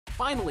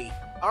Finally,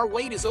 our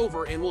wait is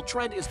over and Will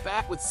Trent is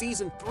back with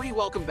Season 3.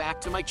 Welcome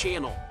back to my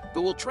channel.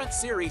 The Will Trent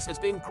series has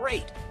been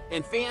great,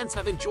 and fans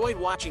have enjoyed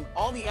watching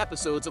all the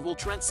episodes of Will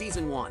Trent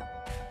Season 1.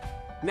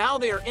 Now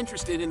they are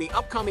interested in the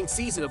upcoming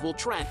season of Will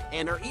Trent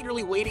and are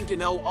eagerly waiting to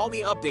know all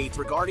the updates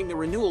regarding the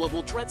renewal of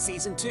Will Trent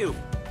Season 2.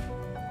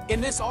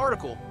 In this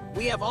article,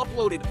 we have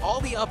uploaded all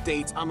the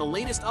updates on the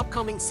latest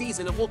upcoming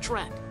season of Will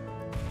Trent.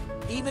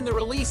 Even the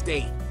release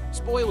date,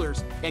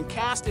 spoilers, and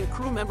cast and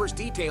crew members'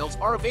 details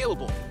are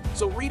available,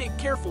 so read it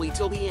carefully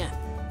till the end.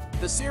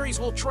 The series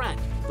Will Trent,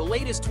 the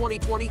latest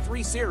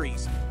 2023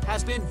 series,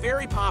 has been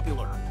very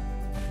popular.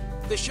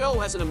 The show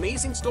has an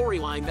amazing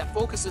storyline that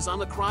focuses on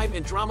the crime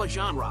and drama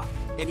genre,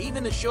 and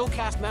even the show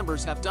cast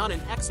members have done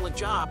an excellent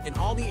job in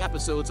all the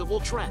episodes of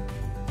Will Trent.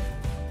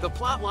 The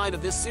plotline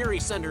of this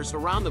series centers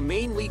around the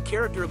main lead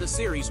character of the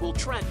series, Will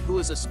Trent, who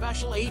is a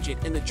special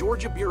agent in the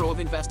Georgia Bureau of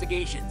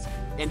Investigations,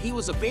 and he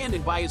was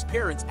abandoned by his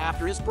parents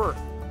after his birth.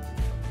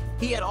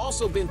 He had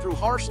also been through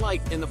harsh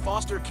life in the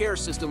foster care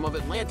system of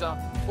Atlanta,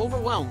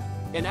 overwhelmed,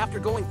 and after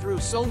going through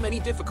so many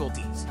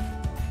difficulties.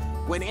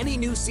 When any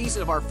new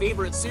season of our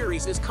favorite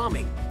series is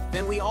coming,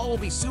 then we all will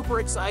be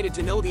super excited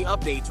to know the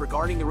updates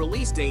regarding the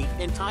release date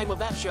and time of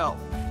that show.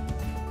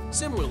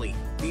 Similarly,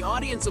 the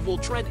audience of Will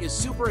Trent is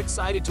super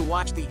excited to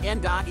watch the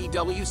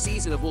N.EW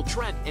season of Will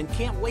Trent and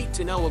can't wait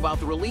to know about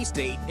the release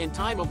date and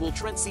time of Will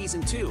Trent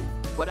Season 2.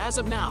 But as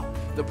of now,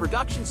 the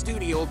production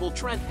studio of Will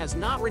Trent has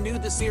not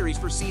renewed the series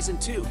for Season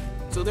 2,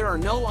 so there are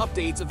no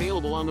updates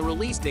available on the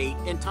release date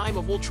and time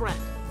of Will Trent.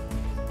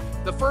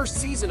 The first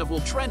season of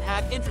Will Trent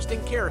had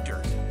interesting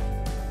characters.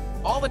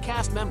 All the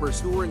cast members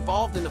who were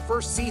involved in the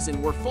first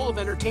season were full of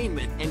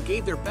entertainment and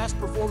gave their best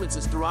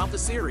performances throughout the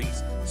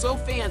series, so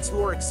fans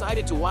who are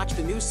excited to watch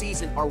the new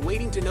season are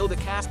waiting to know the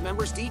cast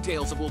members'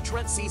 details of Will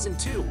Trent Season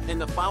 2,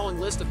 and the following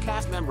list of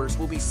cast members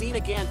will be seen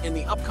again in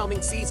the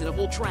upcoming season of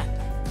Will Trent.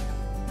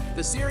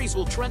 The series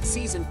Will Trent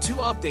Season 2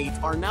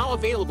 updates are now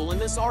available in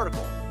this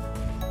article.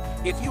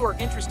 If you are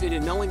interested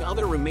in knowing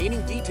other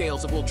remaining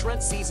details of Will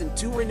Trent Season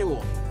 2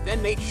 renewal,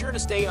 then make sure to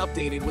stay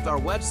updated with our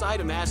website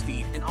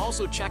feed and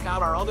also check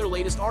out our other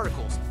latest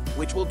articles,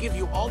 which will give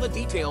you all the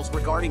details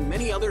regarding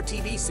many other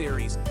TV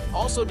series.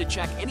 Also, to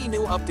check any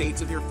new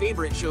updates of your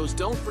favorite shows,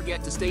 don't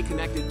forget to stay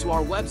connected to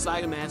our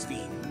website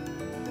feed.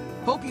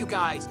 Hope you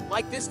guys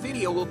like this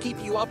video. Will keep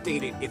you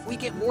updated if we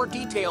get more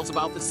details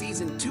about the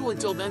Season 2.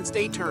 Until then,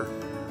 stay tuned.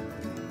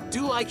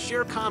 Do like,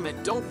 share,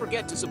 comment, don't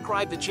forget to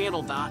subscribe the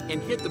channel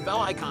and hit the bell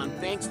icon.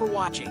 Thanks for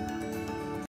watching.